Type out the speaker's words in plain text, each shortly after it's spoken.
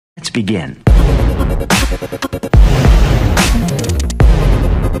begin.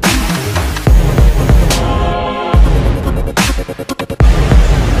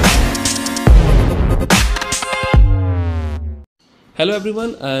 Hello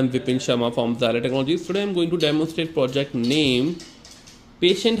everyone, I am Vipin Sharma from Xilir Technologies. Today I am going to demonstrate project name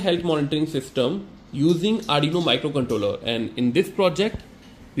Patient Health Monitoring System using Arduino microcontroller, and in this project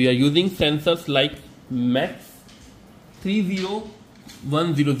we are using sensors like MAX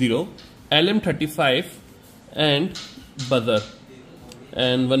 30100, LM35 and buzzer,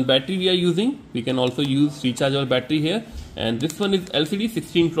 and one battery we are using. We can also use rechargeable battery here, and this one is LCD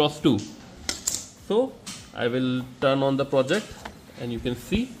 16x2. So I will turn on the project and you can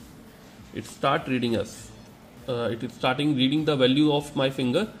see it start reading us. It is starting reading the value of my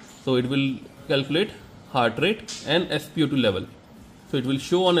finger, so it will calculate heart rate and SPO2 level. So it will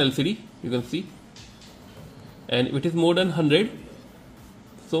show on LCD, you can see, and if it is more than 100,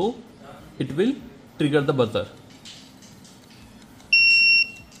 so it will trigger the buzzer.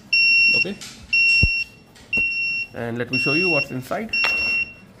 Okay, and let me show you what's inside.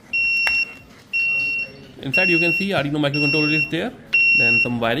 Inside you can see Arduino microcontroller is there, then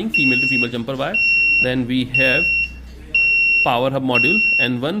some wiring, female to female jumper wire, then we have power hub module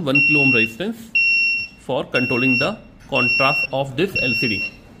and one 1 kilo ohm resistance for controlling the contrast of this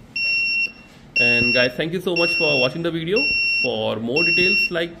LCD. And guys, thank you so much for watching the video. For more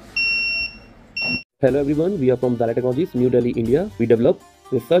details like... Hello everyone, we are from Xilir Technologies, New Delhi, India. We develop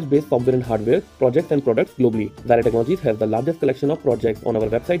research-based software and hardware projects and products globally. Xilir Technologies has the largest collection of projects. On our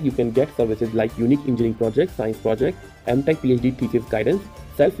website, you can get services like unique engineering projects, science projects, MTech PhD thesis guidance,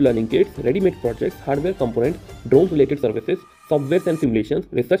 self-learning kits, ready-made projects, hardware components, drones-related services, softwares and simulations,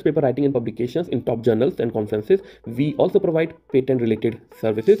 research paper writing and publications in top journals and conferences. We also provide patent-related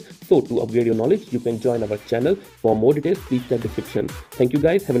services. So to upgrade your knowledge, you can join our channel. For more details, please check the description. Thank you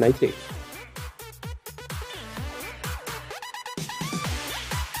guys. Have a nice day.